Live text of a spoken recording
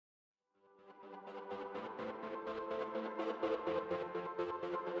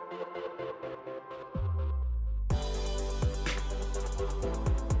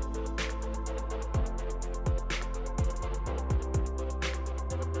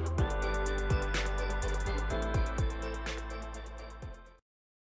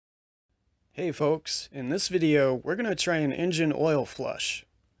Hey folks, in this video we're going to try an engine oil flush.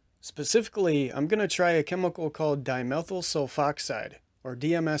 Specifically, I'm going to try a chemical called dimethyl sulfoxide, or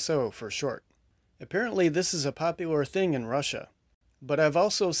DMSO for short. Apparently this is a popular thing in Russia, but I've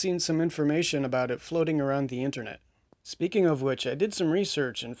also seen some information about it floating around the internet. Speaking of which, I did some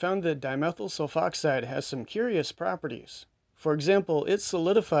research and found that dimethyl sulfoxide has some curious properties. For example, it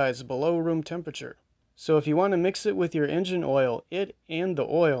solidifies below room temperature. So if you want to mix it with your engine oil, it and the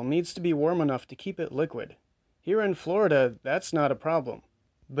oil needs to be warm enough to keep it liquid. Here in Florida, that's not a problem.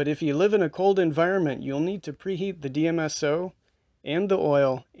 But if you live in a cold environment, you'll need to preheat the DMSO and the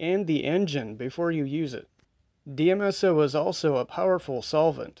oil and the engine before you use it. DMSO is also a powerful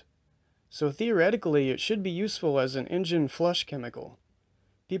solvent, so theoretically it should be useful as an engine flush chemical.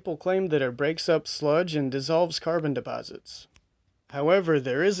 People claim that it breaks up sludge and dissolves carbon deposits. However,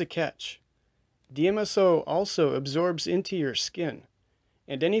 there is a catch. DMSO also absorbs into your skin,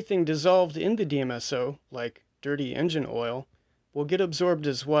 and anything dissolved in the DMSO, like dirty engine oil, will get absorbed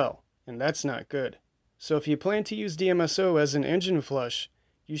as well, and that's not good. So if you plan to use DMSO as an engine flush,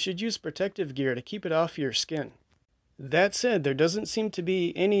 you should use protective gear to keep it off your skin. That said, there doesn't seem to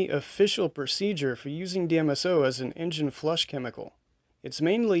be any official procedure for using DMSO as an engine flush chemical. It's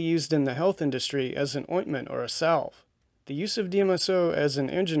mainly used in the health industry as an ointment or a salve. The use of DMSO as an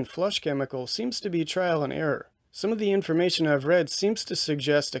engine flush chemical seems to be trial and error. Some of the information I've read seems to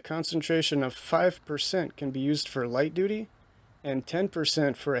suggest a concentration of 5% can be used for light duty and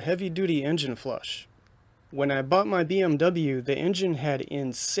 10% for a heavy duty engine flush. When I bought my BMW, the engine had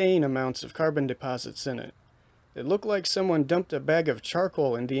insane amounts of carbon deposits in it. It looked like someone dumped a bag of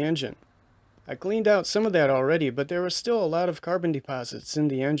charcoal in the engine. I cleaned out some of that already, but there was still a lot of carbon deposits in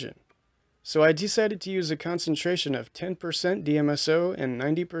the engine. So I decided to use a concentration of 10% DMSO and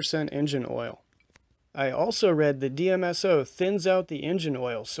 90% engine oil. I also read that DMSO thins out the engine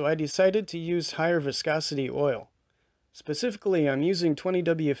oil, so I decided to use higher viscosity oil. Specifically, I'm using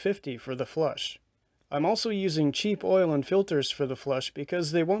 20W50 for the flush. I'm also using cheap oil and filters for the flush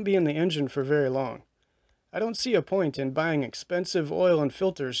because they won't be in the engine for very long. I don't see a point in buying expensive oil and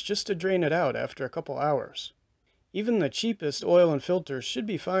filters just to drain it out after a couple hours. Even the cheapest oil and filters should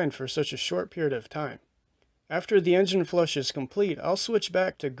be fine for such a short period of time. After the engine flush is complete, I'll switch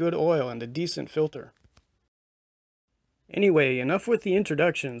back to good oil and a decent filter. Anyway, enough with the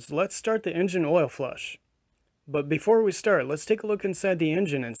introductions, let's start the engine oil flush. But before we start, let's take a look inside the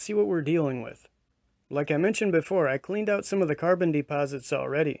engine and see what we're dealing with. Like I mentioned before, I cleaned out some of the carbon deposits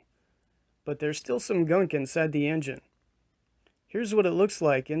already, but there's still some gunk inside the engine. Here's what it looks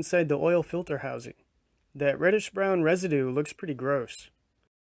like inside the oil filter housing. That reddish-brown residue looks pretty gross.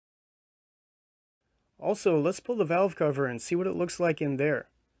 Also, let's pull the valve cover and see what it looks like in there.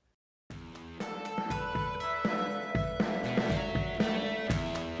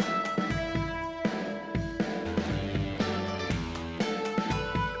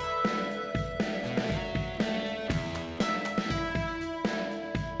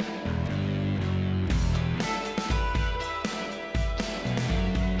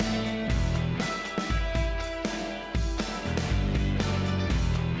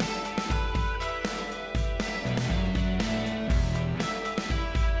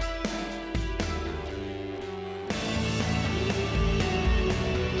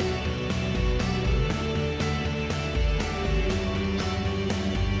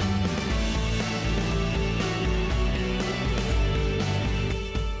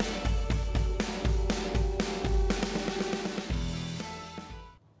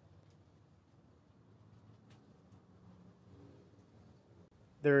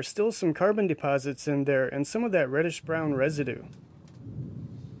 There are still some carbon deposits in there and some of that reddish-brown residue.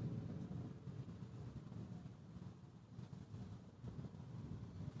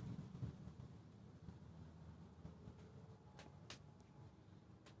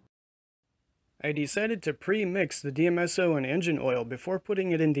 I decided to pre-mix the DMSO and engine oil before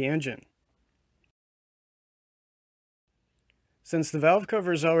putting it in the engine. Since the valve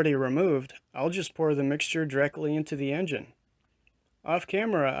cover is already removed, I'll just pour the mixture directly into the engine. Off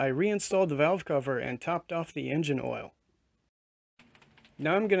camera, I reinstalled the valve cover and topped off the engine oil.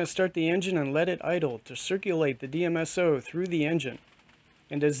 Now I'm going to start the engine and let it idle to circulate the DMSO through the engine.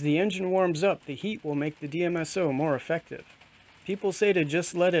 And as the engine warms up, the heat will make the DMSO more effective. People say to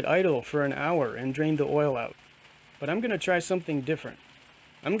just let it idle for an hour and drain the oil out. But I'm going to try something different.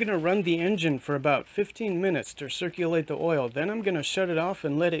 I'm going to run the engine for about 15 minutes to circulate the oil, then I'm going to shut it off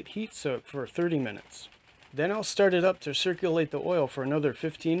and let it heat soak for 30 minutes. Then I'll start it up to circulate the oil for another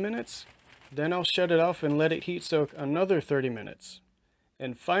 15 minutes. Then I'll shut it off and let it heat soak another 30 minutes.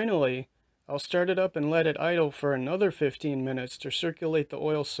 And finally, I'll start it up and let it idle for another 15 minutes to circulate the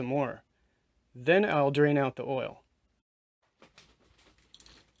oil some more. Then I'll drain out the oil.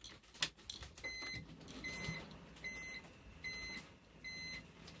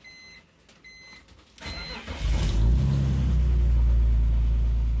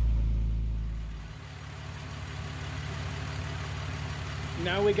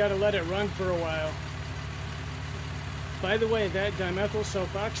 Now we gotta let it run for a while. By the way, that dimethyl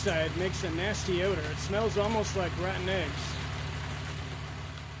sulfoxide makes a nasty odor. It smells almost like rotten eggs.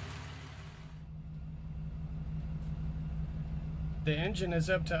 The engine is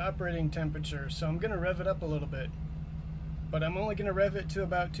up to operating temperature, so I'm gonna rev it up a little bit. But I'm only gonna rev it to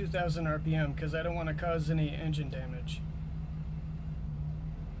about 2000 RPM because I don't want to cause any engine damage.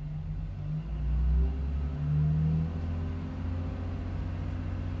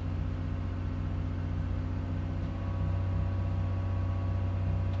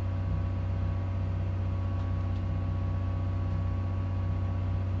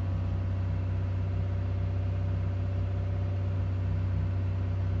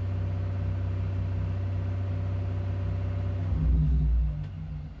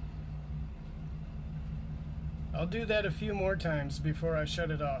 I'll do that a few more times before I shut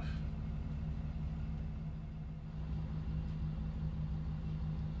it off.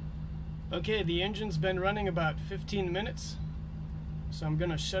 Okay, the engine's been running about 15 minutes, so I'm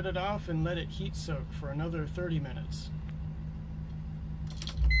gonna shut it off and let it heat soak for another 30 minutes.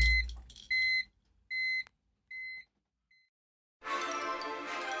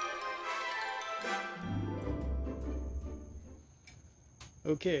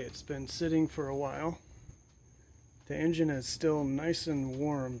 Okay, it's been sitting for a while. The engine is still nice and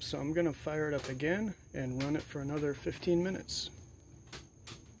warm, so I'm going to fire it up again and run it for another 15 minutes.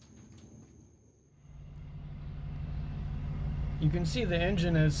 You can see the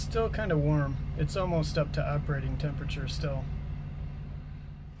engine is still kind of warm. It's almost up to operating temperature still.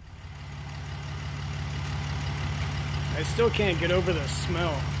 I still can't get over the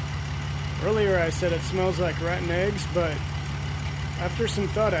smell. Earlier I said it smells like rotten eggs, but after some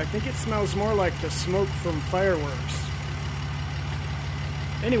thought, I think it smells more like the smoke from fireworks.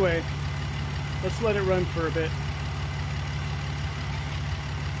 Anyway, let's let it run for a bit.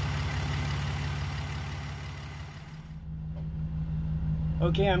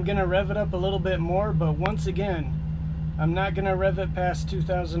 Okay, I'm gonna rev it up a little bit more, but once again, I'm not gonna rev it past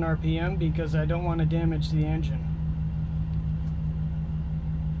 2000 RPM because I don't want to damage the engine.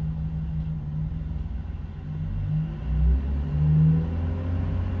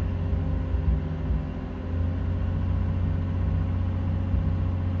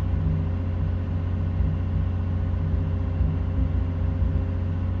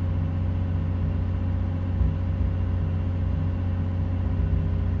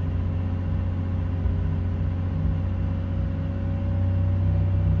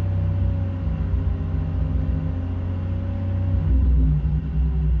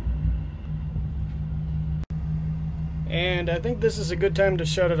 And I think this is a good time to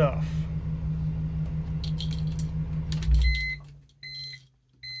shut it off.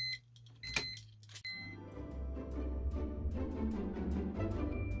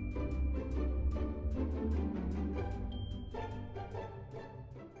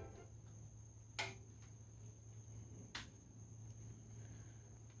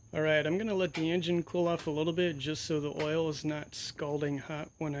 Alright, I'm going to let the engine cool off a little bit just so the oil is not scalding hot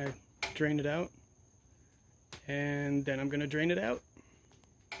when I drain it out. And then I'm going to drain it out.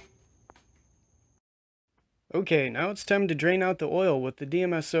 Okay, now it's time to drain out the oil with the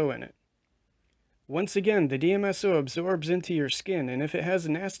DMSO in it. Once again, the DMSO absorbs into your skin, and if it has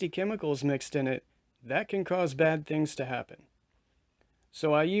nasty chemicals mixed in it, that can cause bad things to happen.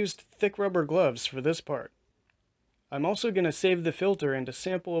 So I used thick rubber gloves for this part. I'm also going to save the filter and a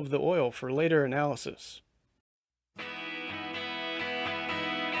sample of the oil for later analysis.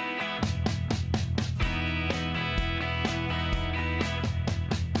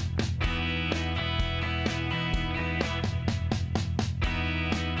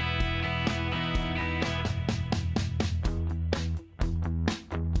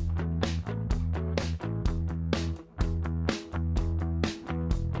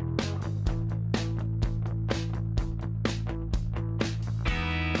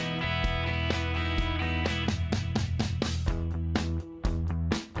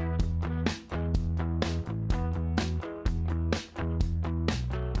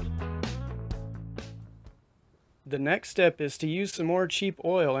 The next step is to use some more cheap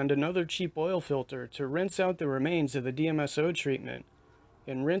oil and another cheap oil filter to rinse out the remains of the DMSO treatment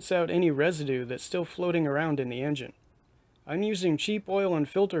and rinse out any residue that's still floating around in the engine. I'm using cheap oil and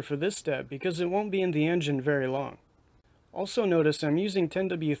filter for this step because it won't be in the engine very long. Also notice I'm using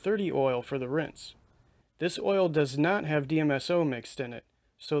 10W30 oil for the rinse. This oil does not have DMSO mixed in it,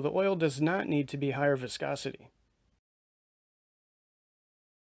 so the oil does not need to be higher viscosity.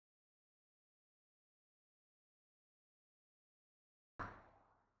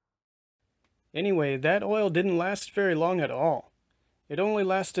 Anyway, that oil didn't last very long at all. It only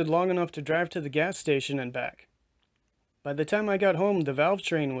lasted long enough to drive to the gas station and back. By the time I got home, the valve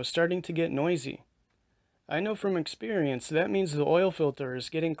train was starting to get noisy. I know from experience that means the oil filter is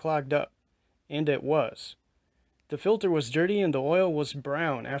getting clogged up, and it was. The filter was dirty and the oil was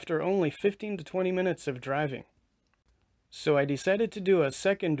brown after only 15 to 20 minutes of driving. So I decided to do a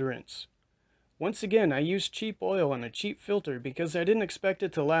second rinse. Once again, I used cheap oil and a cheap filter because I didn't expect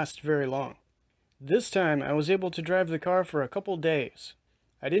it to last very long. This time, I was able to drive the car for a couple days.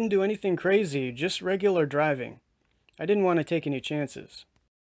 I didn't do anything crazy, just regular driving. I didn't want to take any chances.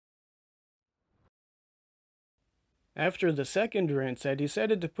 After the second rinse, I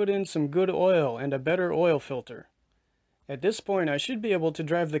decided to put in some good oil and a better oil filter. At this point, I should be able to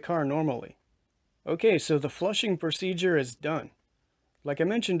drive the car normally. Okay, so the flushing procedure is done. Like I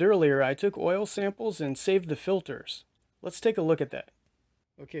mentioned earlier, I took oil samples and saved the filters. Let's take a look at that.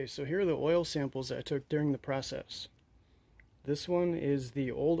 Okay, so here are the oil samples I took during the process. This one is the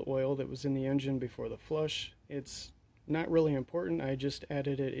old oil that was in the engine before the flush. It's not really important, I just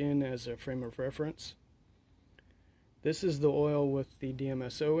added it in as a frame of reference. This is the oil with the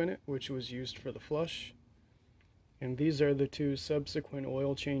DMSO in it, which was used for the flush. And these are the two subsequent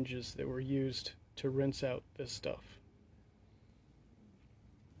oil changes that were used to rinse out this stuff.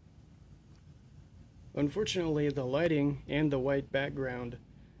 Unfortunately, the lighting and the white background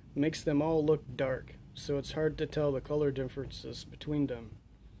makes them all look dark, so it's hard to tell the color differences between them.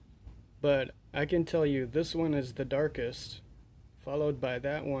 But I can tell you this one is the darkest, followed by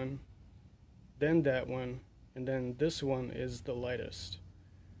that one, then that one, and then this one is the lightest.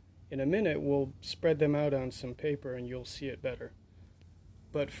 In a minute we'll spread them out on some paper and you'll see it better.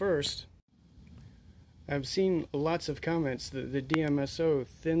 But first, I've seen lots of comments that the DMSO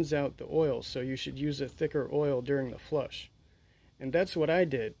thins out the oil, so you should use a thicker oil during the flush. And that's what I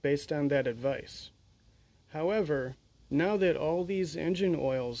did, based on that advice. However, now that all these engine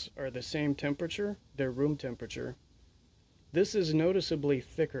oils are the same temperature, they're room temperature, this is noticeably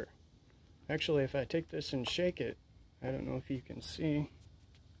thicker. Actually, if I take this and shake it, I don't know if you can see,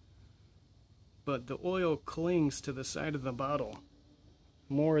 but the oil clings to the side of the bottle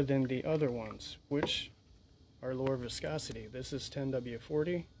more than the other ones, which are lower viscosity. This is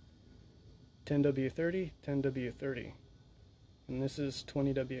 10W40, 10W30, 10W30. And this is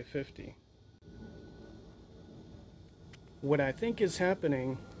 20W50. What I think is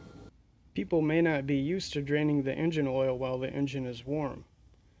happening, people may not be used to draining the engine oil while the engine is warm.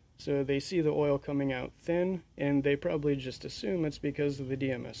 So they see the oil coming out thin, and they probably just assume it's because of the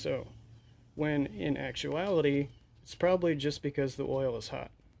DMSO, when in actuality, it's probably just because the oil is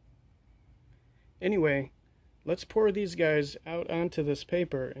hot. Anyway, let's pour these guys out onto this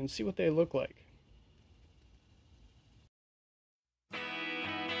paper and see what they look like.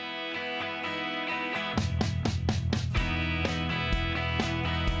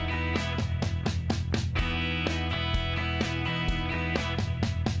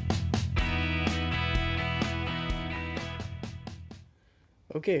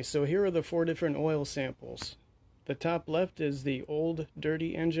 Okay, so here are the 4 different oil samples. The top left is the old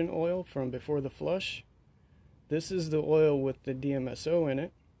dirty engine oil from before the flush. This is the oil with the DMSO in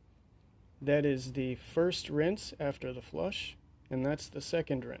it. That is the first rinse after the flush, and that's the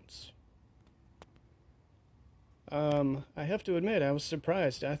second rinse. I have to admit, I was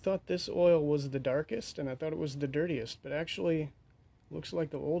surprised. I thought this oil was the darkest, and I thought it was the dirtiest, but actually looks like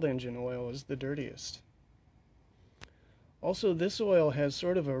the old engine oil is the dirtiest. Also, this oil has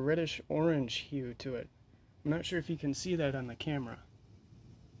sort of a reddish-orange hue to it. I'm not sure if you can see that on the camera.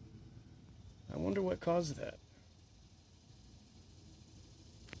 I wonder what caused that.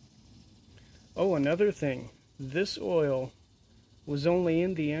 Oh, another thing. This oil was only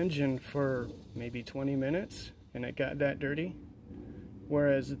in the engine for maybe 20 minutes, and it got that dirty.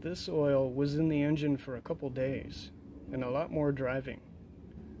 Whereas this oil was in the engine for a couple days, and a lot more driving.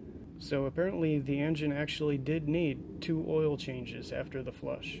 So apparently the engine actually did need 2 oil changes after the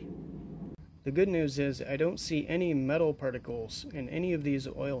flush. The good news is I don't see any metal particles in any of these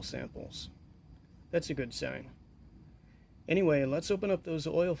oil samples. That's a good sign. Anyway, let's open up those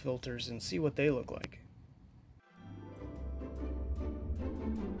oil filters and see what they look like.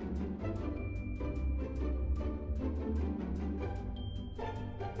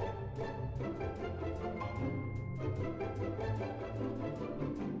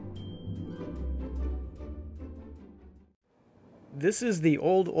 This is the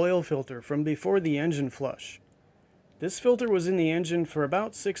old oil filter from before the engine flush. This filter was in the engine for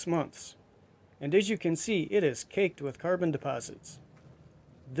about 6 months, and as you can see, it is caked with carbon deposits.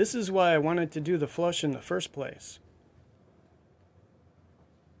 This is why I wanted to do the flush in the first place.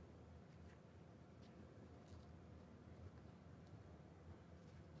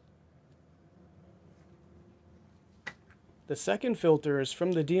 The second filter is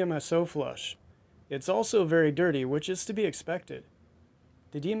from the DMSO flush. It's also very dirty, which is to be expected.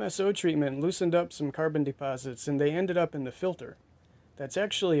 The DMSO treatment loosened up some carbon deposits and they ended up in the filter. That's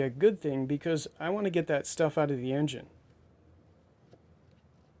actually a good thing because I want to get that stuff out of the engine.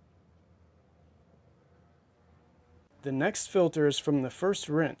 The next filter is from the first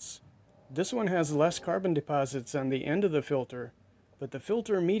rinse. This one has less carbon deposits on the end of the filter, but the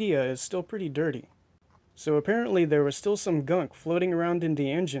filter media is still pretty dirty. So apparently there was still some gunk floating around in the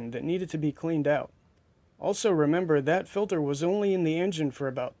engine that needed to be cleaned out. Also remember that filter was only in the engine for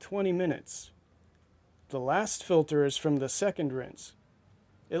about 20 minutes. The last filter is from the second rinse.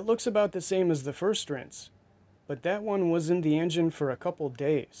 It looks about the same as the first rinse, but that one was in the engine for a couple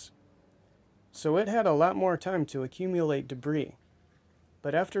days. So it had a lot more time to accumulate debris.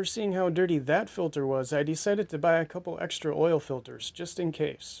 But after seeing how dirty that filter was, I decided to buy a couple extra oil filters just in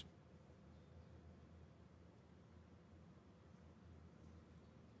case.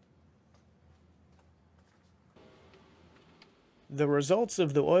 The results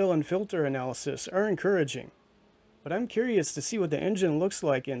of the oil and filter analysis are encouraging, but I'm curious to see what the engine looks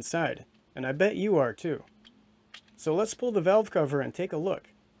like inside, and I bet you are too. So let's pull the valve cover and take a look.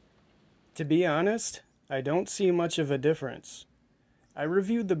 To be honest, I don't see much of a difference. I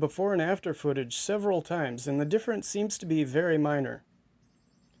reviewed the before and after footage several times and the difference seems to be very minor.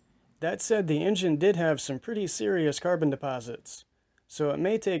 That said, the engine did have some pretty serious carbon deposits, so it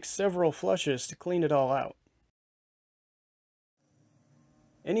may take several flushes to clean it all out.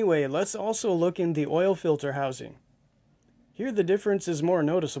 Anyway, let's also look in the oil filter housing. Here the difference is more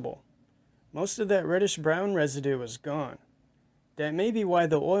noticeable. Most of that reddish-brown residue is gone. That may be why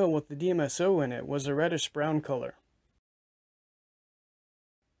the oil with the DMSO in it was a reddish-brown color.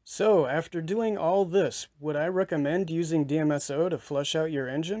 So, after doing all this, would I recommend using DMSO to flush out your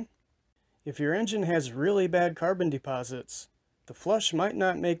engine? If your engine has really bad carbon deposits, the flush might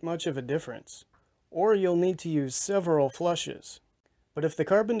not make much of a difference, or you'll need to use several flushes. But if the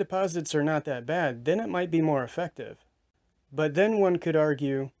carbon deposits are not that bad, then it might be more effective. But then one could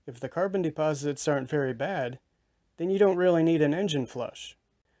argue, if the carbon deposits aren't very bad, then you don't really need an engine flush.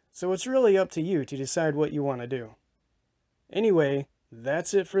 So it's really up to you to decide what you want to do. Anyway,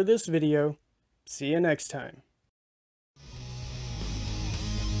 that's it for this video. See you next time.